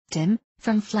system,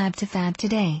 from Flab to Fab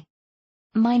today.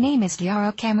 My name is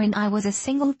Tiara Cameron. I was a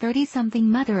single 30-something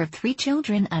mother of 3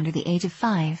 children under the age of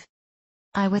 5.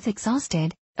 I was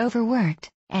exhausted, overworked,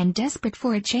 and desperate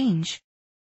for a change.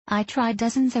 I tried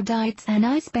dozens of diets and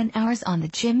I spent hours on the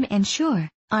gym, and sure,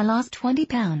 I lost 20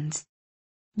 pounds.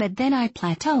 But then I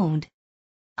plateaued.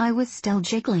 I was still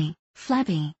jiggly,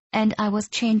 flabby, and I was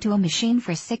chained to a machine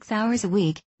for 6 hours a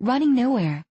week, running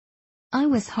nowhere. I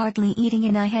was hardly eating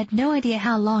and I had no idea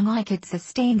how long I could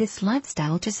sustain this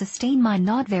lifestyle to sustain my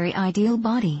not very ideal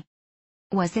body.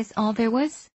 Was this all there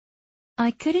was?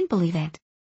 I couldn't believe it.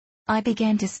 I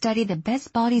began to study the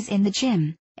best bodies in the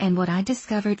gym, and what I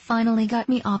discovered finally got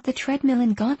me off the treadmill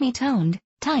and got me toned,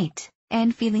 tight,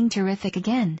 and feeling terrific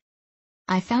again.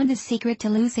 I found the secret to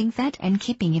losing fat and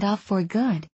keeping it off for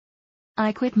good.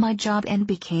 I quit my job and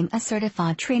became a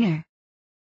certified trainer.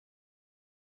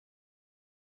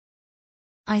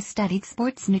 I studied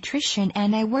sports nutrition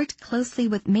and I worked closely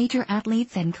with major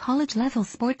athletes and college-level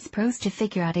sports pros to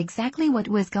figure out exactly what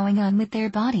was going on with their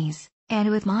bodies, and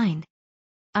with mine.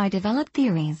 I developed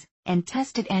theories, and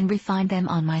tested and refined them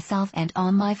on myself and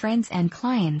on my friends and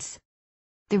clients.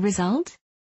 The result?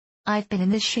 I've been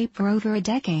in this shape for over a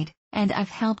decade, and I've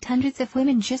helped hundreds of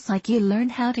women just like you learn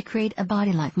how to create a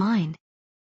body like mine.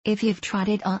 If you've tried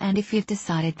it all and if you've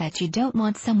decided that you don't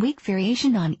want some weak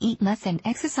variation on eat less and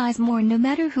exercise more no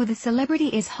matter who the celebrity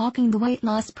is hawking the weight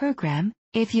loss program,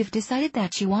 if you've decided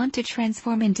that you want to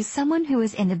transform into someone who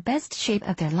is in the best shape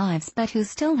of their lives but who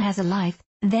still has a life,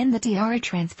 then the Tiara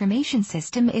Transformation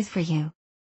System is for you.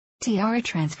 Tiara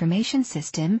Transformation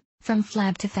System, from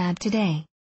Flab to Fab today,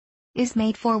 is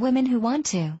made for women who want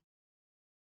to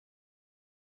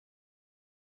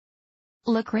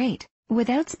look great,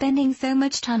 without spending so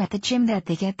much time at the gym that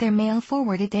they get their mail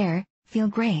forwarded there, feel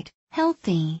great,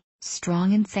 healthy,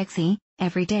 strong and sexy,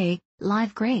 every day,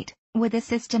 live great, with a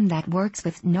system that works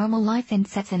with normal life and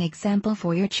sets an example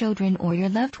for your children or your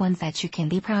loved ones that you can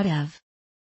be proud of.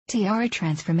 Tiara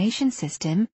Transformation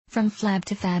System, from Flab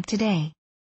to Fab today,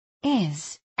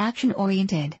 is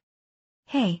action-oriented.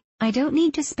 Hey, I don't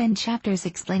need to spend chapters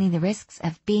explaining the risks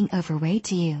of being overweight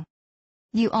to you.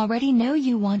 You already know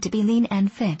you want to be lean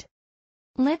and fit.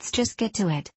 Let's just get to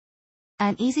it.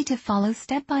 An easy-to-follow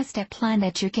step-by-step plan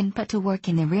that you can put to work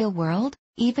in the real world,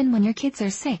 even when your kids are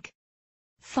sick.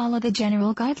 Follow the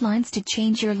general guidelines to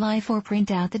change your life or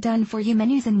print out the done-for-you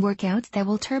menus and workouts that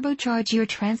will turbocharge your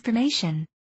transformation.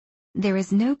 There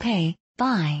is no pay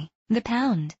by the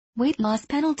pound weight loss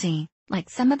penalty, like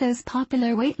some of those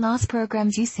popular weight loss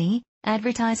programs you see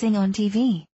advertising on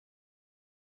TV.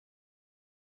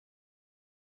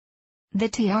 The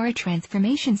Tiara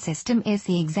Transformation System is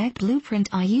the exact blueprint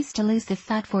I use to lose the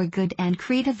fat for good and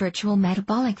create a virtual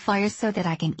metabolic fire so that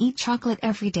I can eat chocolate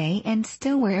every day and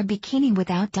still wear a bikini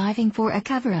without diving for a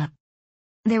cover-up.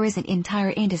 There is an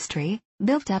entire industry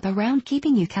built up around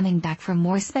keeping you coming back for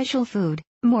more special food,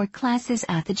 more classes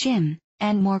at the gym,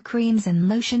 and more creams and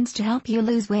lotions to help you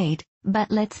lose weight, but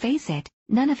let's face it,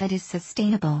 none of it is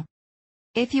sustainable.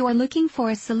 If you are looking for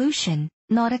a solution,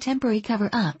 not a temporary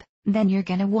cover-up, then you're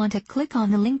gonna want to click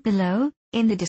on the link below, in the description.